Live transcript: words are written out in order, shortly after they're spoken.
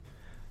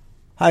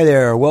Hi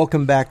there.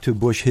 Welcome back to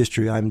Bush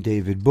History. I'm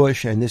David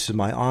Bush, and this is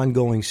my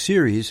ongoing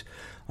series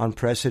on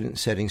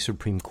precedent-setting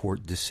Supreme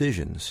Court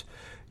decisions.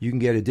 You can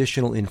get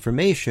additional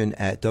information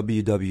at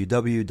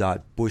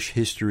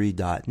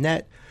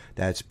www.bushhistory.net.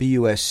 That's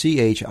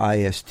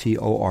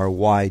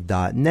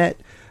BUSCHISTORY.net.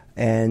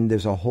 And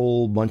there's a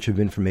whole bunch of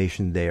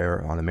information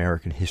there on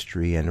American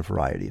history and a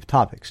variety of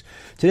topics.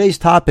 Today's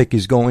topic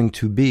is going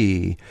to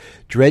be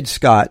Dred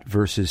Scott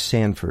versus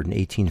Sandford in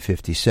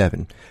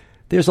 1857.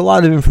 There's a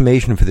lot of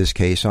information for this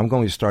case, so I'm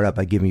going to start out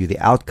by giving you the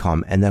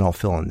outcome, and then I'll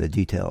fill in the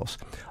details.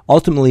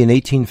 Ultimately, in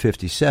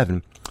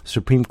 1857,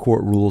 Supreme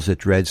Court rules that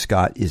Dred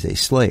Scott is a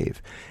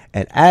slave,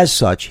 and as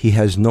such, he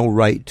has no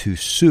right to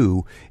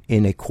sue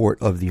in a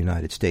court of the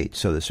United States.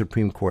 So the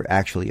Supreme Court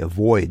actually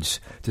avoids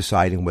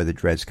deciding whether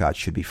Dred Scott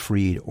should be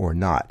freed or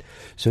not.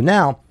 So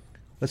now,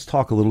 let's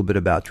talk a little bit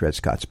about Dred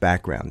Scott's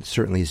background. It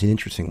certainly is an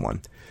interesting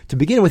one. To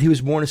begin with, he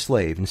was born a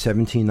slave in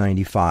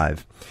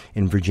 1795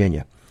 in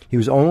Virginia. He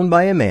was owned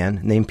by a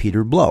man named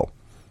Peter Blow.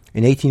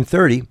 In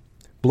 1830,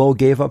 Blow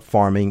gave up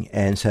farming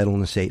and settled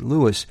in St.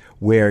 Louis,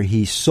 where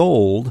he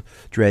sold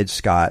Dred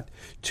Scott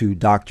to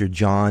Dr.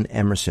 John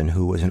Emerson,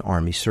 who was an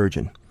Army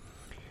surgeon.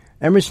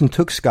 Emerson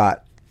took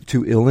Scott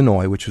to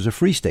Illinois, which was a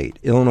free state.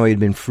 Illinois had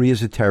been free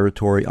as a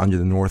territory under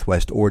the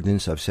Northwest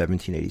Ordinance of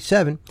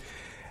 1787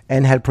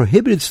 and had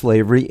prohibited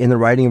slavery in the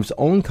writing of its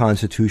own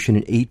constitution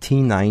in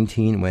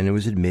 1819 when it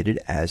was admitted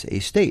as a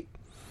state.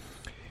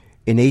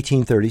 In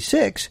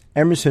 1836,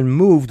 Emerson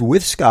moved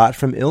with Scott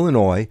from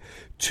Illinois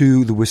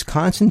to the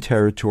Wisconsin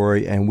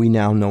Territory, and we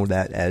now know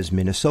that as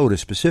Minnesota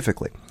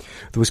specifically.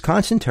 The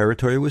Wisconsin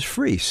Territory was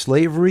free.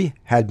 Slavery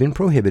had been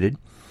prohibited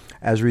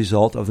as a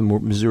result of the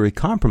Missouri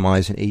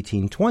Compromise in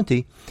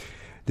 1820.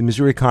 The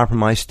Missouri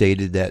Compromise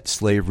stated that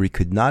slavery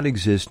could not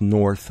exist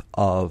north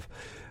of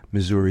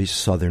Missouri's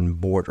southern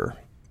border.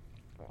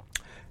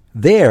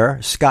 There,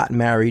 Scott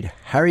married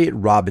Harriet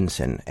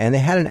Robinson, and they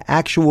had an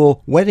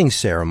actual wedding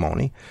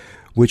ceremony,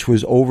 which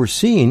was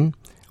overseen,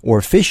 or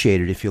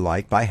officiated, if you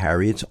like, by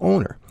Harriet's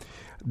owner.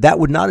 That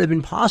would not have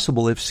been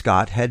possible if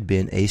Scott had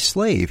been a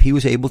slave. He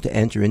was able to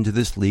enter into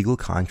this legal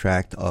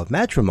contract of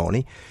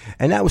matrimony,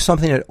 and that was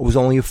something that was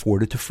only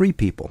afforded to free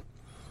people.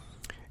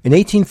 In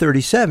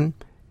 1837,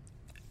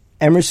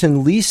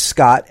 Emerson leased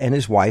Scott and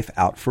his wife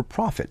out for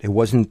profit. It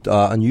wasn't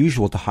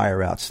unusual to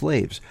hire out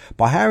slaves.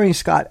 By hiring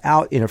Scott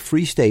out in a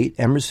free state,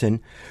 Emerson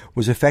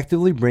was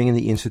effectively bringing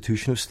the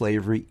institution of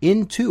slavery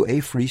into a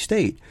free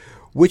state,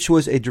 which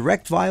was a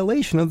direct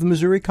violation of the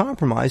Missouri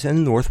Compromise and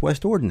the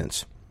Northwest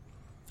Ordinance.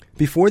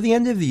 Before the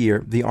end of the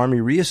year, the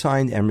Army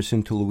reassigned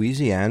Emerson to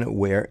Louisiana,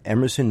 where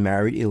Emerson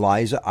married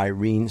Eliza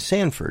Irene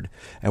Sandford,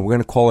 and we're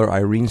going to call her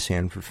Irene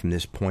Sandford from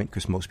this point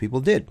because most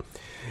people did.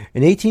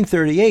 In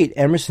 1838,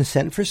 Emerson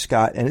sent for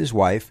Scott and his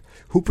wife,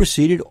 who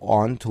proceeded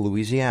on to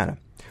Louisiana.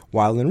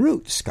 While en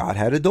route, Scott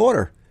had a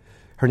daughter.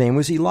 Her name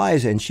was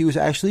Eliza, and she was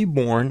actually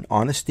born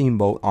on a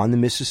steamboat on the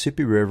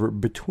Mississippi River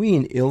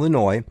between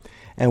Illinois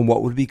and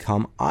what would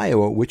become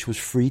Iowa, which was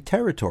free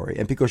territory.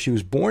 And because she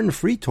was born in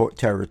free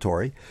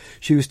territory,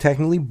 she was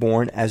technically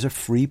born as a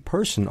free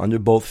person under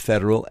both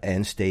federal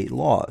and state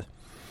laws.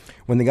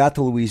 When they got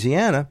to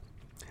Louisiana,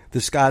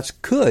 the Scotts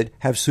could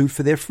have sued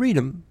for their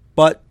freedom,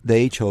 but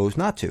they chose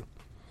not to.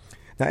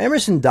 Now,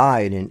 Emerson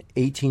died in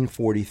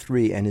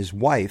 1843, and his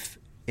wife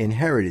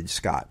inherited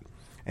Scott,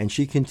 and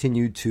she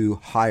continued to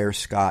hire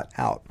Scott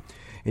out.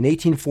 In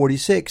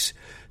 1846,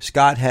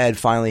 Scott had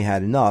finally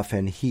had enough,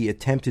 and he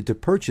attempted to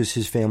purchase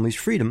his family's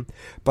freedom,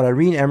 but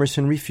Irene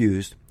Emerson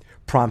refused,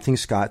 prompting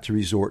Scott to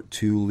resort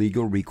to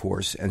legal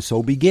recourse, and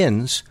so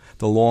begins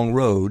the long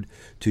road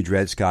to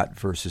Dred Scott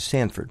versus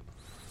Sandford.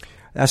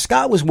 Now,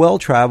 Scott was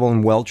well-traveled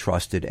and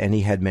well-trusted, and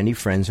he had many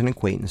friends and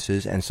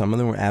acquaintances, and some of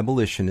them were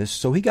abolitionists,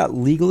 so he got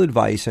legal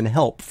advice and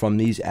help from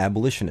these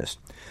abolitionists.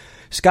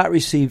 Scott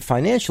received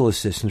financial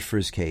assistance for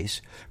his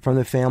case from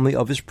the family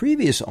of his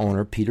previous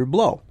owner, Peter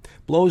Blow.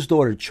 Blow's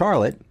daughter,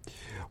 Charlotte,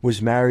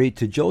 was married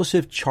to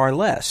Joseph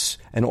Charles,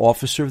 an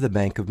officer of the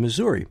Bank of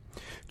Missouri.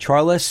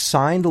 Charles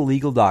signed the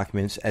legal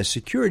documents as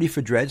security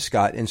for Dred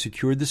Scott and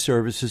secured the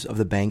services of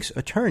the bank's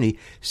attorney,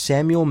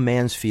 Samuel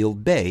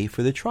Mansfield Bay,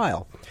 for the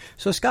trial.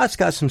 So Scott's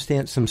got some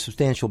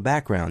substantial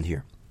background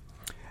here.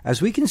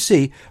 As we can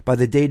see, by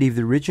the date of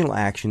the original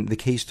action, the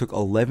case took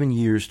 11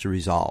 years to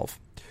resolve.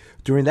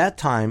 During that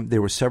time,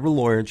 there were several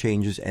lawyer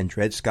changes, and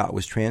Dred Scott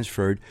was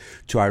transferred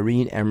to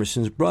Irene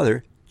Emerson's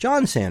brother,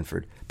 John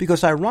Sandford,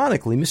 because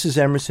ironically, Mrs.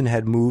 Emerson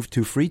had moved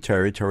to free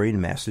territory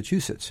in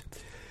Massachusetts.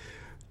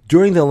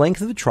 During the length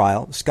of the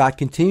trial, Scott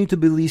continued to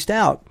be leased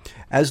out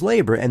as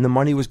labor, and the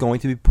money was going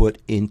to be put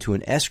into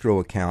an escrow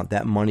account.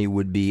 That money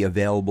would be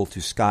available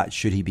to Scott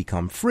should he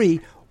become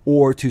free,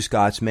 or to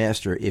Scott's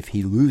master if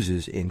he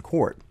loses in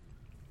court.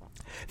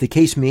 The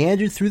case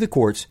meandered through the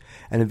courts,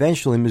 and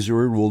eventually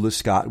Missouri ruled that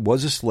Scott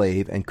was a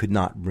slave and could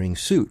not bring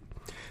suit.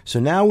 So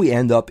now we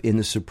end up in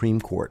the Supreme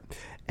Court.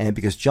 And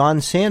because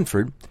John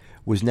Sandford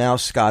was now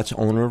Scott's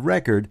owner of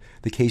record,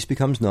 the case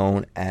becomes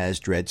known as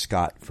Dred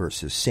Scott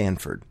versus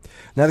Sandford.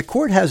 Now, the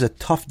court has a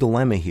tough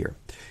dilemma here.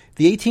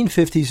 The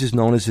 1850s is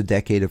known as the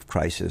decade of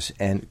crisis,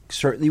 and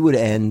certainly would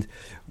end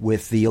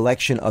with the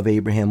election of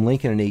Abraham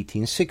Lincoln in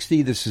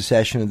 1860, the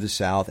secession of the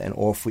South, and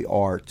off we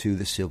are to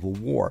the Civil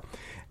War.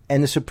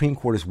 And the Supreme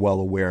Court is well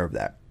aware of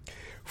that.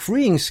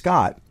 Freeing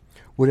Scott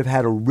would have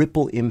had a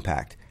ripple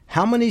impact.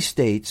 How many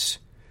states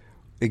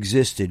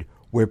existed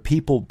where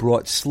people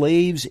brought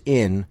slaves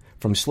in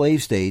from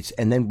slave states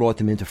and then brought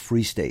them into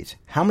free states?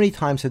 How many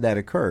times had that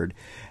occurred?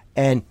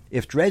 And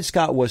if Dred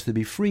Scott was to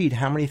be freed,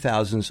 how many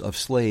thousands of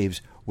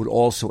slaves would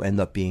also end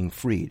up being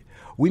freed?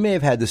 We may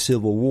have had the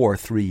Civil War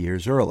 3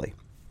 years early.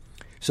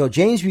 So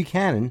James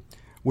Buchanan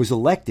was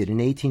elected in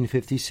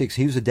 1856.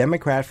 He was a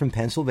Democrat from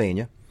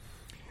Pennsylvania.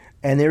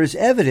 And there is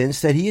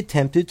evidence that he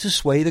attempted to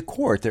sway the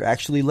court. There are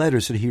actually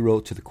letters that he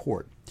wrote to the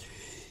court.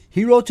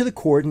 He wrote to the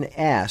court and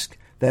asked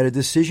that a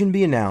decision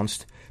be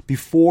announced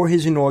before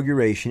his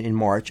inauguration in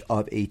March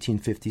of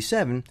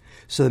 1857,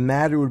 so the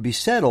matter would be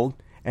settled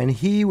and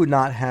he would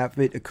not have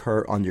it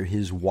occur under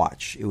his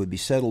watch. It would be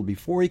settled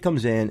before he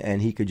comes in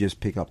and he could just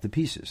pick up the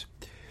pieces.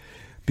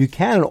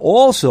 Buchanan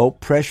also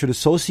pressured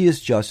Associate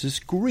Justice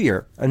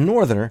Greer, a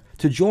Northerner,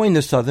 to join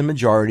the Southern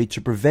majority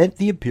to prevent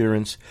the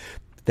appearance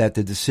that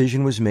the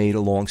decision was made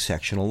along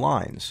sectional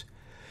lines.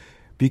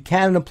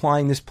 Buchanan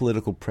applying this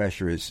political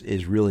pressure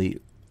is really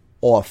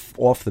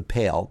off the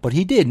pale, but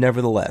he did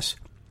nevertheless.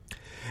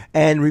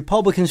 And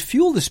Republicans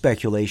fueled the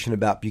speculation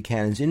about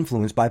Buchanan's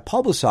influence by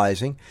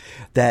publicizing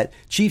that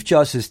Chief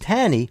Justice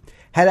Taney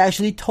had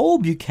actually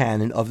told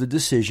Buchanan of the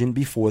decision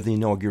before the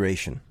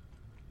inauguration.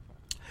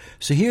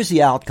 So here's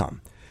the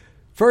outcome.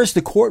 First,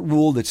 the court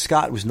ruled that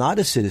Scott was not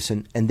a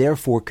citizen and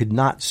therefore could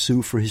not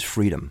sue for his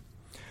freedom.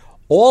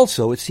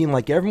 Also, it seemed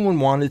like everyone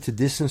wanted to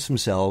distance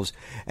themselves,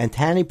 and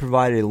Taney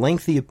provided a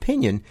lengthy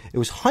opinion. It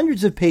was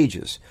hundreds of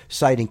pages,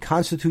 citing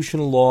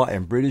constitutional law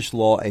and British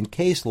law and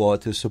case law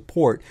to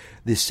support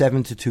this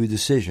 7-2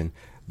 decision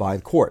by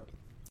the court.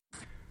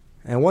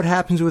 And what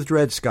happens with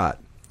Dred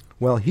Scott?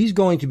 Well, he's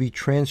going to be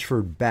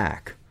transferred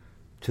back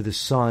to the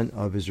son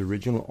of his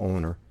original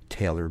owner,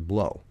 Taylor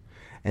Blow.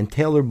 And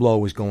Taylor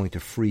Blow is going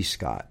to free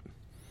Scott.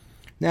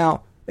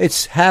 Now,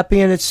 it's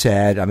happy and it's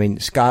sad. I mean,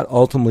 Scott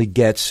ultimately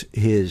gets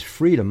his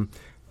freedom.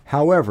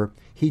 However,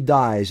 he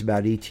dies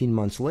about 18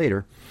 months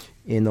later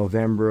in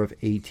November of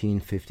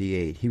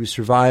 1858. He was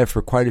survived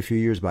for quite a few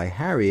years by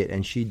Harriet,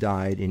 and she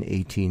died in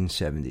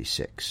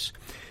 1876.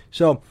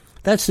 So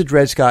that's the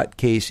Dred Scott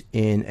case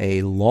in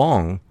a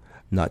long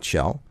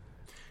nutshell.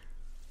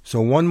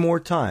 So one more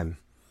time,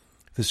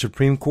 the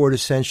Supreme Court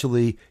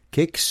essentially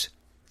kicks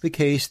the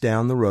case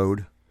down the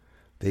road.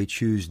 They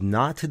choose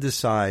not to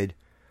decide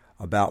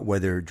about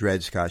whether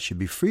Dred Scott should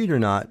be freed or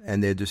not,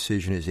 and their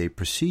decision is a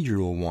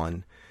procedural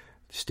one,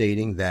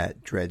 stating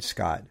that Dred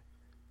Scott,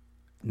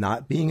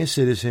 not being a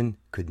citizen,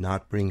 could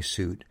not bring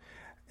suit.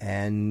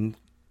 And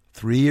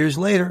 3 years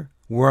later,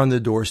 we're on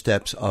the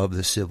doorsteps of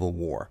the Civil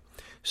War.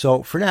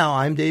 So for now,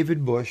 I'm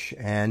David Bush,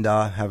 and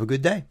have a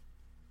good day.